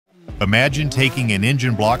Imagine taking an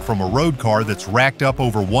engine block from a road car that's racked up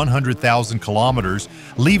over 100,000 kilometers,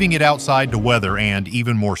 leaving it outside to weather and,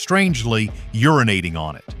 even more strangely, urinating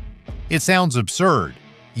on it. It sounds absurd,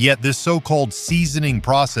 yet this so-called seasoning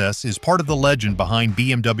process is part of the legend behind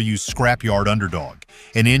BMW's scrapyard Underdog,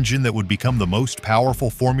 an engine that would become the most powerful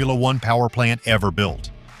Formula One power plant ever built.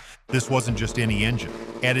 This wasn't just any engine.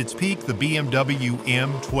 At its peak, the BMW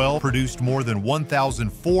M12 produced more than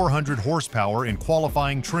 1,400 horsepower in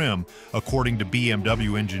qualifying trim, according to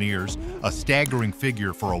BMW engineers, a staggering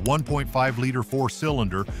figure for a 1.5-liter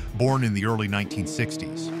four-cylinder born in the early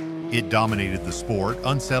 1960s. It dominated the sport,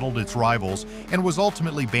 unsettled its rivals, and was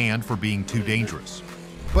ultimately banned for being too dangerous.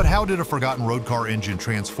 But how did a forgotten road car engine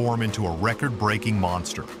transform into a record-breaking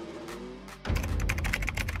monster?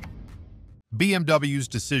 BMW's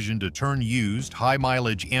decision to turn used,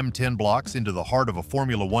 high-mileage M10 blocks into the heart of a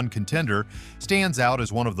Formula One contender stands out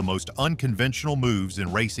as one of the most unconventional moves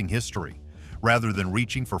in racing history. Rather than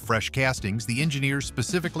reaching for fresh castings, the engineers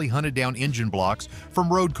specifically hunted down engine blocks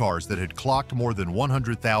from road cars that had clocked more than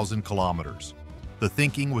 100,000 kilometers. The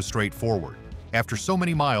thinking was straightforward. After so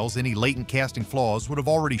many miles, any latent casting flaws would have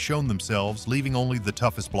already shown themselves, leaving only the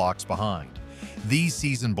toughest blocks behind. These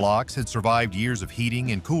seasoned blocks had survived years of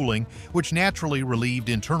heating and cooling, which naturally relieved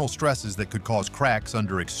internal stresses that could cause cracks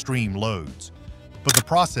under extreme loads. But the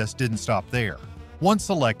process didn't stop there. Once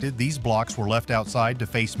selected, these blocks were left outside to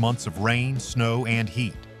face months of rain, snow, and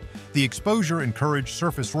heat. The exposure encouraged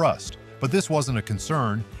surface rust, but this wasn't a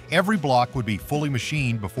concern. Every block would be fully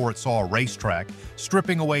machined before it saw a racetrack,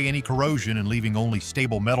 stripping away any corrosion and leaving only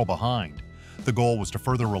stable metal behind. The goal was to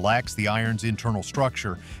further relax the iron's internal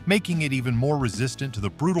structure, making it even more resistant to the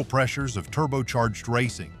brutal pressures of turbocharged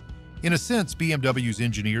racing. In a sense, BMW's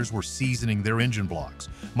engineers were seasoning their engine blocks,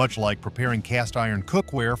 much like preparing cast iron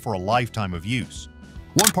cookware for a lifetime of use.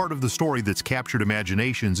 One part of the story that's captured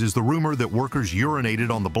imaginations is the rumor that workers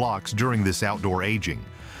urinated on the blocks during this outdoor aging.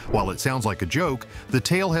 While it sounds like a joke, the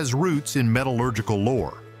tale has roots in metallurgical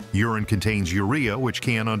lore. Urine contains urea, which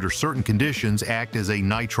can, under certain conditions, act as a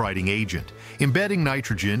nitriding agent, embedding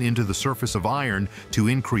nitrogen into the surface of iron to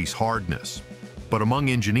increase hardness. But among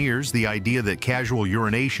engineers, the idea that casual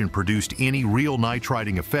urination produced any real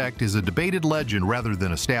nitriding effect is a debated legend rather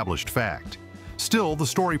than established fact. Still, the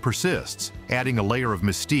story persists, adding a layer of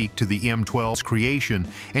mystique to the M12's creation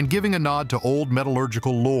and giving a nod to old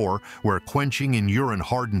metallurgical lore where quenching in urine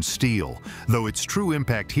hardens steel, though its true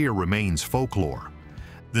impact here remains folklore.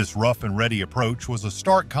 This rough-and-ready approach was a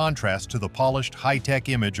stark contrast to the polished, high-tech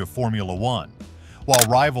image of Formula One. While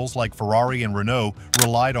rivals like Ferrari and Renault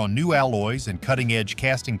relied on new alloys and cutting-edge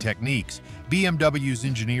casting techniques, BMW's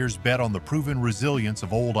engineers bet on the proven resilience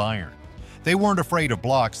of old iron. They weren't afraid of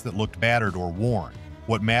blocks that looked battered or worn.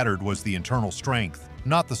 What mattered was the internal strength,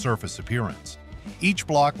 not the surface appearance. Each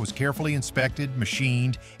block was carefully inspected,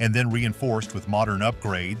 machined, and then reinforced with modern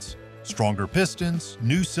upgrades, stronger pistons,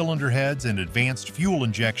 new cylinder heads, and advanced fuel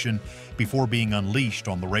injection before being unleashed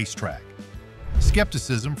on the racetrack.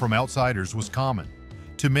 Skepticism from outsiders was common.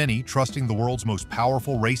 To many, trusting the world's most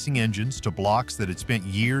powerful racing engines to blocks that had spent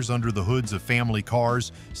years under the hoods of family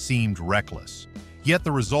cars seemed reckless. Yet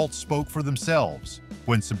the results spoke for themselves.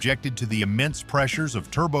 When subjected to the immense pressures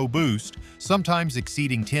of turbo boost, sometimes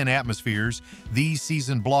exceeding 10 atmospheres, these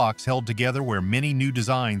seasoned blocks held together where many new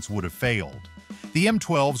designs would have failed. The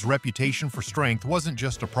M12's reputation for strength wasn't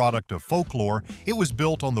just a product of folklore, it was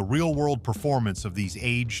built on the real-world performance of these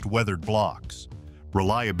aged, weathered blocks.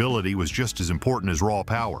 Reliability was just as important as raw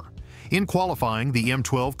power. In qualifying, the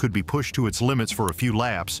M12 could be pushed to its limits for a few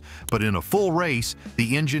laps, but in a full race,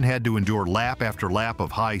 the engine had to endure lap after lap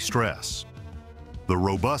of high stress. The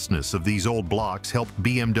robustness of these old blocks helped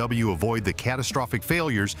BMW avoid the catastrophic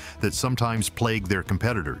failures that sometimes plague their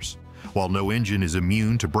competitors. While no engine is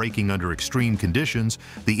immune to braking under extreme conditions,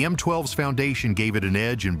 the M12's foundation gave it an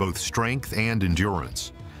edge in both strength and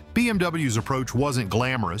endurance. BMW's approach wasn't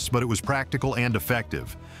glamorous, but it was practical and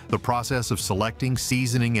effective. The process of selecting,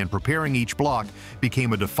 seasoning, and preparing each block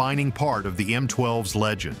became a defining part of the M12's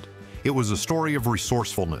legend. It was a story of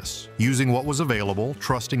resourcefulness, using what was available,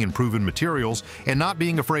 trusting in proven materials, and not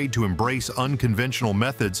being afraid to embrace unconventional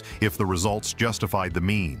methods if the results justified the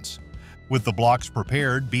means. With the blocks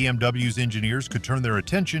prepared, BMW's engineers could turn their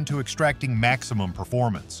attention to extracting maximum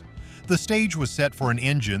performance. The stage was set for an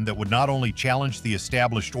engine that would not only challenge the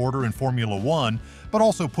established order in Formula One, but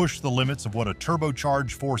also push the limits of what a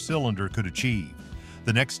turbocharged four-cylinder could achieve.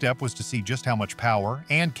 The next step was to see just how much power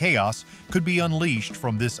and chaos could be unleashed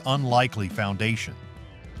from this unlikely foundation.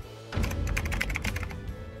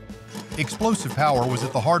 Explosive power was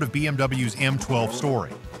at the heart of BMW's M12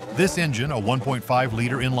 story. This engine, a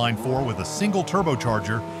 1.5-liter inline-4 with a single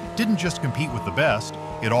turbocharger, didn't just compete with the best,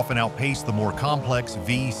 it often outpaced the more complex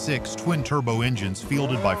V6 twin-turbo engines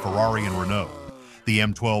fielded by Ferrari and Renault. The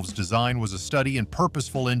M12's design was a study in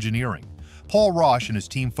purposeful engineering. Paul Roche and his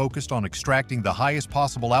team focused on extracting the highest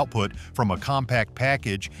possible output from a compact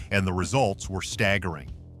package, and the results were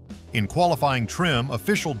staggering. In qualifying trim,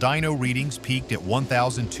 official dyno readings peaked at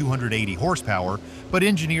 1,280 horsepower, but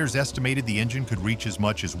engineers estimated the engine could reach as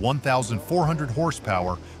much as 1,400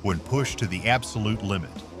 horsepower when pushed to the absolute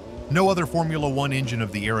limit. No other Formula One engine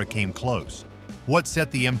of the era came close. What set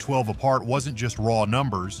the M12 apart wasn't just raw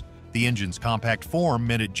numbers. The engine's compact form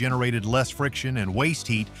meant it generated less friction and waste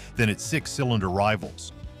heat than its six-cylinder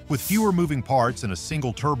rivals. With fewer moving parts and a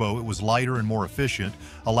single turbo, it was lighter and more efficient,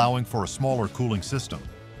 allowing for a smaller cooling system.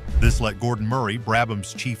 This let Gordon Murray,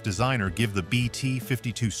 Brabham's chief designer, give the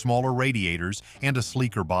BT52 smaller radiators and a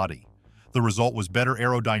sleeker body. The result was better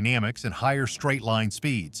aerodynamics and higher straight-line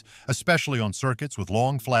speeds, especially on circuits with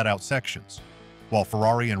long flat-out sections. While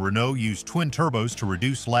Ferrari and Renault used twin turbos to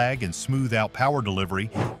reduce lag and smooth out power delivery,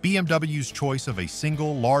 BMW's choice of a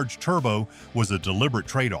single, large turbo was a deliberate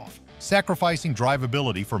trade-off, sacrificing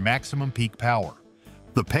drivability for maximum peak power.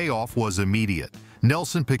 The payoff was immediate.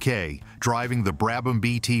 Nelson Piquet, driving the Brabham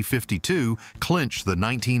BT52, clinched the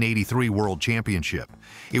 1983 World Championship.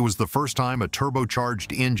 It was the first time a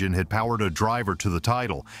turbocharged engine had powered a driver to the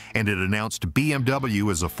title, and it announced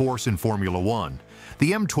BMW as a force in Formula One.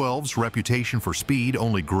 The M12's reputation for speed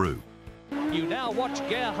only grew. You now watch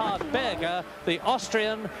Gerhard Berger, the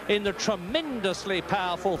Austrian, in the tremendously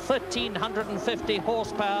powerful 1,350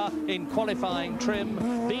 horsepower in qualifying trim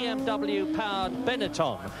BMW-powered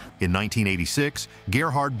Benetton. In 1986,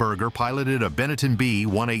 Gerhard Berger piloted a Benetton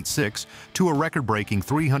B186 to a record-breaking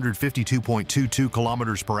 352.22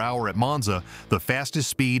 kilometers per hour at Monza, the fastest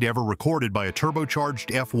speed ever recorded by a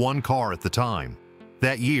turbocharged F1 car at the time.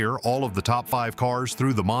 That year, all of the top 5 cars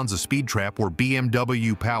through the Monza speed trap were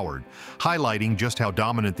BMW-powered, highlighting just how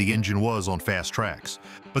dominant the engine was on fast tracks.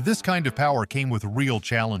 But this kind of power came with real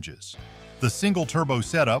challenges. The single-turbo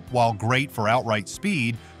setup, while great for outright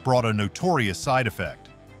speed, brought a notorious side effect: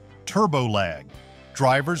 turbo lag.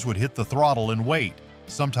 Drivers would hit the throttle and wait,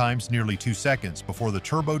 sometimes nearly 2 seconds, before the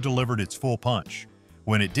turbo delivered its full punch.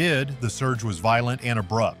 When it did, the surge was violent and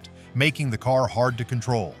abrupt, making the car hard to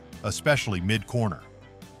control, especially mid-corner.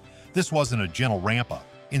 This wasn't a gentle ramp-up.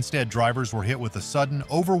 Instead, drivers were hit with a sudden,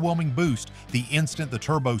 overwhelming boost the instant the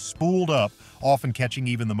turbo spooled up, often catching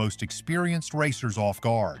even the most experienced racers off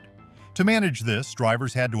guard. To manage this,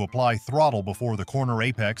 drivers had to apply throttle before the corner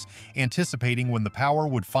apex, anticipating when the power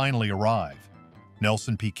would finally arrive.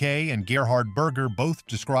 Nelson Piquet and Gerhard Berger both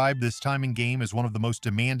described this timing game as one of the most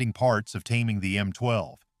demanding parts of taming the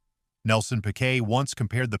M12. Nelson Piquet once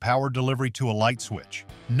compared the power delivery to a light switch.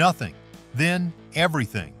 Nothing, then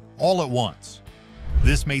everything, all at once.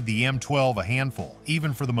 This made the M12 a handful,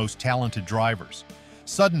 even for the most talented drivers.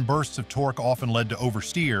 Sudden bursts of torque often led to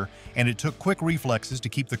oversteer, and it took quick reflexes to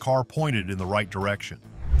keep the car pointed in the right direction.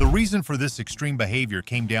 The reason for this extreme behavior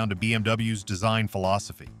came down to BMW's design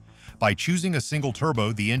philosophy. By choosing a single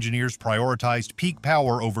turbo, the engineers prioritized peak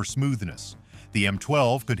power over smoothness. The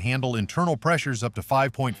M12 could handle internal pressures up to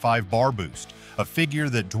 5.5 bar boost, a figure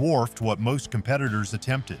that dwarfed what most competitors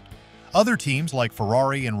attempted. Other teams like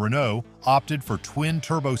Ferrari and Renault opted for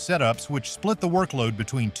twin-turbo setups which split the workload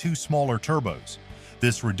between 2 smaller turbos.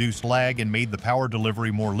 This reduced lag and made the power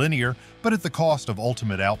delivery more linear, but at the cost of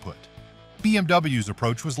ultimate output. BMW's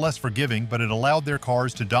approach was less forgiving, but it allowed their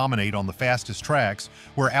cars to dominate on the fastest tracks,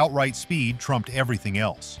 where outright speed trumped everything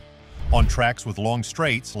else. On tracks with long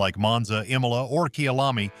straights like Monza, Imola, or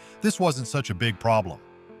Kyalami, this wasn't such a big problem.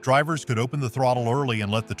 Drivers could open the throttle early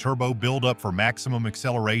and let the turbo build up for maximum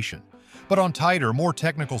acceleration. But on tighter, more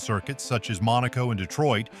technical circuits such as Monaco and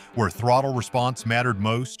Detroit, where throttle response mattered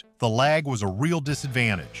most, the lag was a real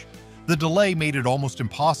disadvantage. The delay made it almost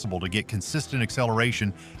impossible to get consistent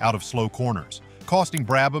acceleration out of slow corners, costing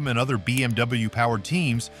Brabham and other BMW-powered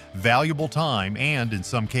teams valuable time and, in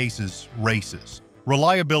some cases, races.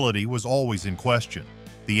 Reliability was always in question.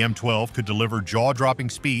 The M12 could deliver jaw-dropping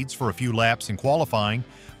speeds for a few laps in qualifying,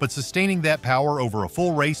 but sustaining that power over a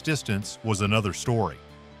full race distance was another story.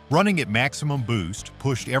 Running at maximum boost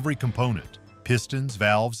pushed every component, pistons,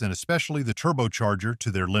 valves, and especially the turbocharger,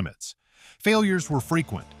 to their limits. Failures were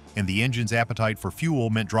frequent, and the engine's appetite for fuel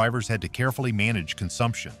meant drivers had to carefully manage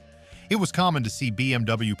consumption. It was common to see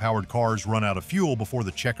BMW-powered cars run out of fuel before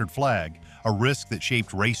the checkered flag, a risk that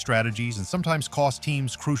shaped race strategies and sometimes cost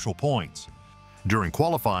teams crucial points. During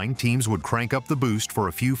qualifying, teams would crank up the boost for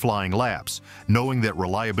a few flying laps, knowing that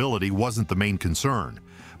reliability wasn't the main concern.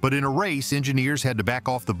 But in a race, engineers had to back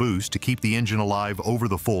off the boost to keep the engine alive over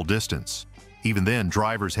the full distance. Even then,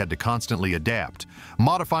 drivers had to constantly adapt,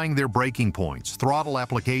 modifying their braking points, throttle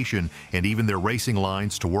application, and even their racing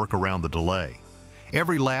lines to work around the delay.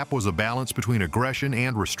 Every lap was a balance between aggression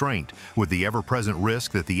and restraint, with the ever-present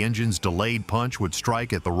risk that the engine's delayed punch would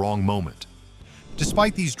strike at the wrong moment.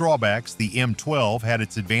 Despite these drawbacks, the M12 had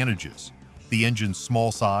its advantages. The engine's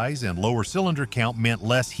small size and lower cylinder count meant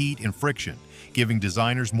less heat and friction, giving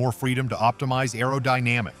designers more freedom to optimize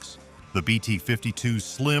aerodynamics. The BT-52's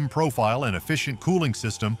slim profile and efficient cooling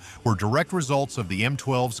system were direct results of the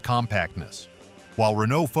M12's compactness. While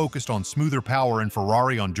Renault focused on smoother power and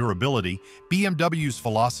Ferrari on durability, BMW's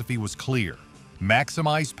philosophy was clear: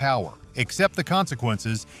 maximize power, accept the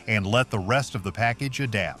consequences, and let the rest of the package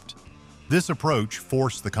adapt. This approach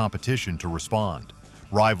forced the competition to respond.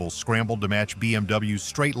 Rivals scrambled to match BMW's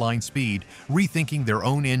straight-line speed, rethinking their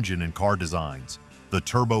own engine and car designs. The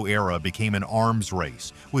turbo era became an arms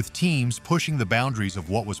race, with teams pushing the boundaries of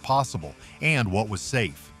what was possible and what was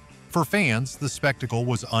safe. For fans, the spectacle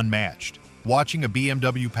was unmatched. Watching a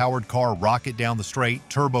BMW-powered car rocket down the straight,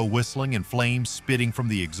 turbo whistling and flames spitting from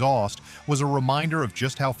the exhaust, was a reminder of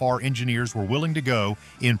just how far engineers were willing to go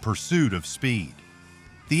in pursuit of speed.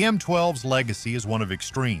 The M12's legacy is one of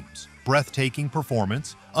extremes: breathtaking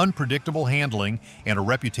performance, unpredictable handling, and a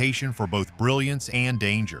reputation for both brilliance and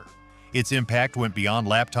danger. Its impact went beyond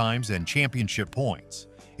lap times and championship points.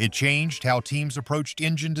 It changed how teams approached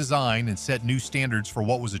engine design and set new standards for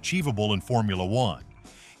what was achievable in Formula One.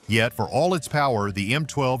 Yet, for all its power, the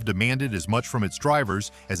M12 demanded as much from its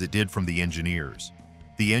drivers as it did from the engineers.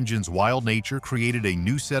 The engine's wild nature created a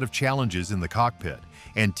new set of challenges in the cockpit,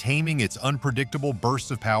 and taming its unpredictable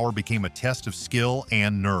bursts of power became a test of skill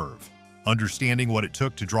and nerve. Understanding what it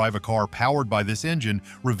took to drive a car powered by this engine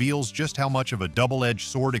reveals just how much of a double-edged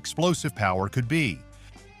sword explosive power could be.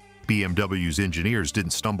 BMW's engineers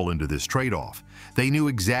didn't stumble into this trade-off. They knew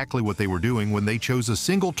exactly what they were doing when they chose a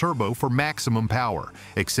single turbo for maximum power,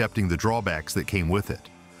 accepting the drawbacks that came with it.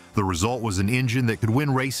 The result was an engine that could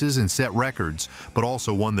win races and set records, but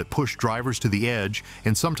also one that pushed drivers to the edge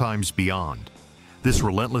and sometimes beyond. This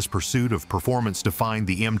relentless pursuit of performance defined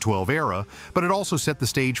the M12 era, but it also set the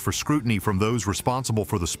stage for scrutiny from those responsible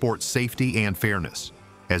for the sport's safety and fairness.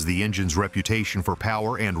 As the engine's reputation for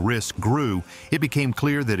power and risk grew, it became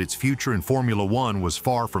clear that its future in Formula One was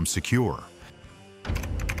far from secure.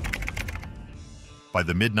 By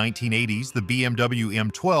the mid-1980s, the BMW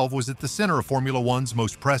M12 was at the center of Formula One's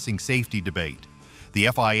most pressing safety debate. The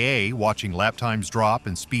FIA, watching lap times drop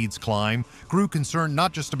and speeds climb, grew concerned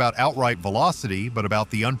not just about outright velocity, but about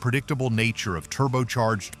the unpredictable nature of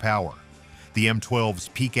turbocharged power. The M12's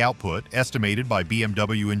peak output, estimated by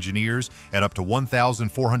BMW engineers at up to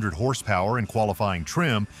 1,400 horsepower in qualifying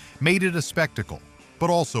trim, made it a spectacle, but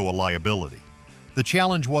also a liability. The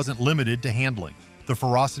challenge wasn't limited to handling. The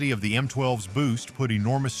ferocity of the M12's boost put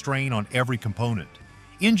enormous strain on every component.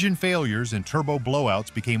 Engine failures and turbo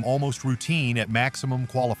blowouts became almost routine at maximum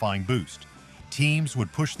qualifying boost. Teams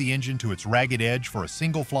would push the engine to its ragged edge for a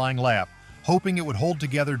single flying lap, hoping it would hold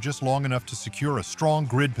together just long enough to secure a strong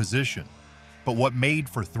grid position. But what made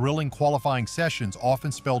for thrilling qualifying sessions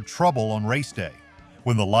often spelled trouble on race day.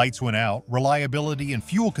 When the lights went out, reliability and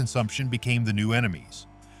fuel consumption became the new enemies.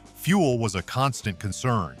 Fuel was a constant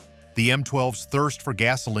concern. The M12's thirst for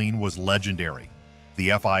gasoline was legendary.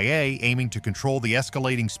 The FIA, aiming to control the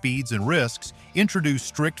escalating speeds and risks, introduced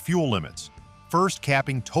strict fuel limits, first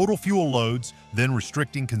capping total fuel loads, then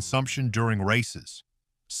restricting consumption during races.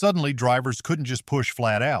 Suddenly, drivers couldn't just push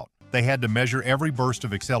flat out. They had to measure every burst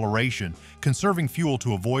of acceleration, conserving fuel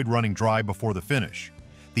to avoid running dry before the finish.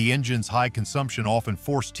 The engine's high consumption often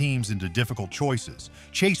forced teams into difficult choices: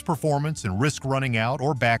 chase performance and risk running out,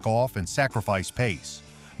 or back off and sacrifice pace.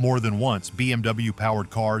 More than once, BMW-powered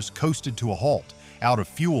cars coasted to a halt, out of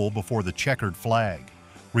fuel before the checkered flag.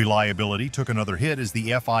 Reliability took another hit as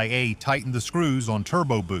the FIA tightened the screws on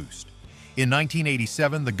turbo boost. In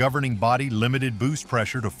 1987, the governing body limited boost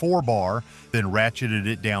pressure to 4 bar, then ratcheted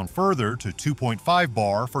it down further to 2.5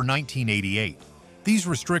 bar for 1988. These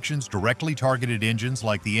restrictions directly targeted engines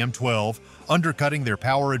like the M12, undercutting their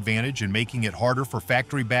power advantage and making it harder for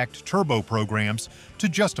factory-backed turbo programs to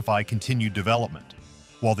justify continued development.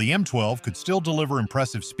 While the M12 could still deliver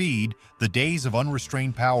impressive speed, the days of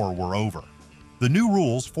unrestrained power were over. The new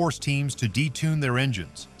rules forced teams to detune their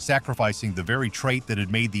engines, sacrificing the very trait that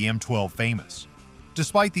had made the M12 famous.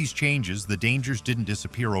 Despite these changes, the dangers didn't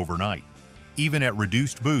disappear overnight. Even at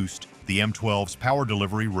reduced boost, the M12's power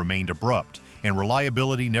delivery remained abrupt, and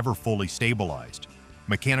reliability never fully stabilized.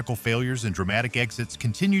 Mechanical failures and dramatic exits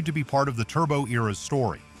continued to be part of the turbo era's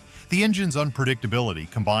story. The engine's unpredictability,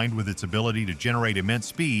 combined with its ability to generate immense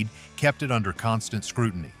speed, kept it under constant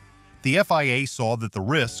scrutiny. the FIA saw that the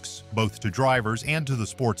risks, both to drivers and to the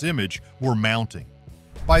sport's image, were mounting.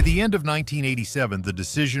 By the end of 1987, the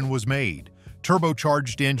decision was made.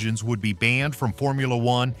 Turbocharged engines would be banned from Formula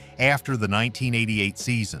One after the 1988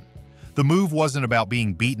 season. The move wasn't about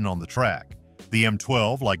being beaten on the track. The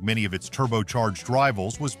M12, like many of its turbocharged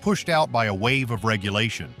rivals, was pushed out by a wave of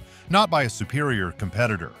regulation, not by a superior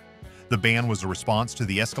competitor. The ban was a response to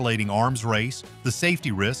the escalating arms race, the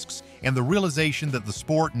safety risks, and the realization that the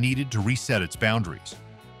sport needed to reset its boundaries.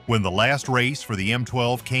 When the last race for the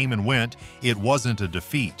M12 came and went, it wasn't a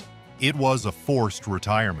defeat. It was a forced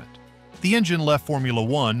retirement. The engine left Formula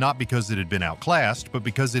One not because it had been outclassed, but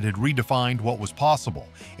because it had redefined what was possible,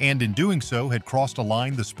 and in doing so had crossed a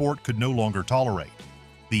line the sport could no longer tolerate.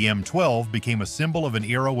 The M12 became a symbol of an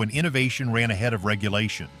era when innovation ran ahead of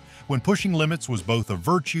regulation, when pushing limits was both a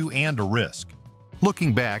virtue and a risk.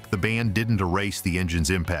 Looking back, the ban didn't erase the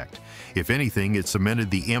engine's impact. If anything, it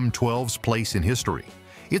cemented the M12's place in history.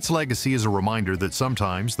 Its legacy is a reminder that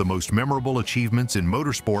sometimes the most memorable achievements in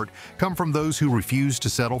motorsport come from those who refuse to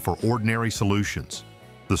settle for ordinary solutions.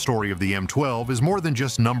 The story of the M12 is more than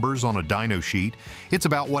just numbers on a dyno sheet. It's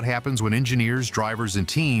about what happens when engineers, drivers, and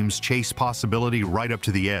teams chase possibility right up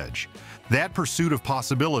to the edge. That pursuit of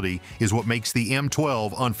possibility is what makes the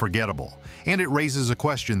M12 unforgettable, and it raises a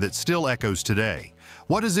question that still echoes today.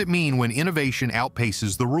 What does it mean when innovation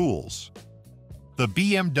outpaces the rules? The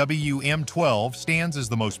BMW M12 stands as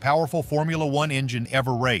the most powerful Formula One engine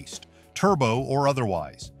ever raced, turbo or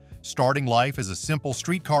otherwise. Starting life as a simple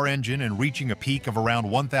streetcar engine and reaching a peak of around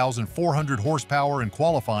 1,400 horsepower in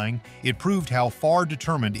qualifying, it proved how far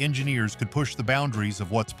determined engineers could push the boundaries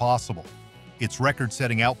of what's possible. Its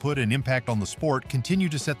record-setting output and impact on the sport continue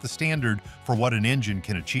to set the standard for what an engine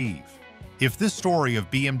can achieve. If this story of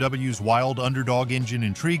BMW's wild underdog engine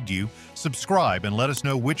intrigued you, subscribe and let us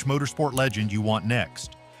know which motorsport legend you want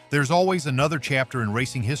next. There's always another chapter in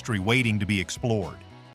racing history waiting to be explored.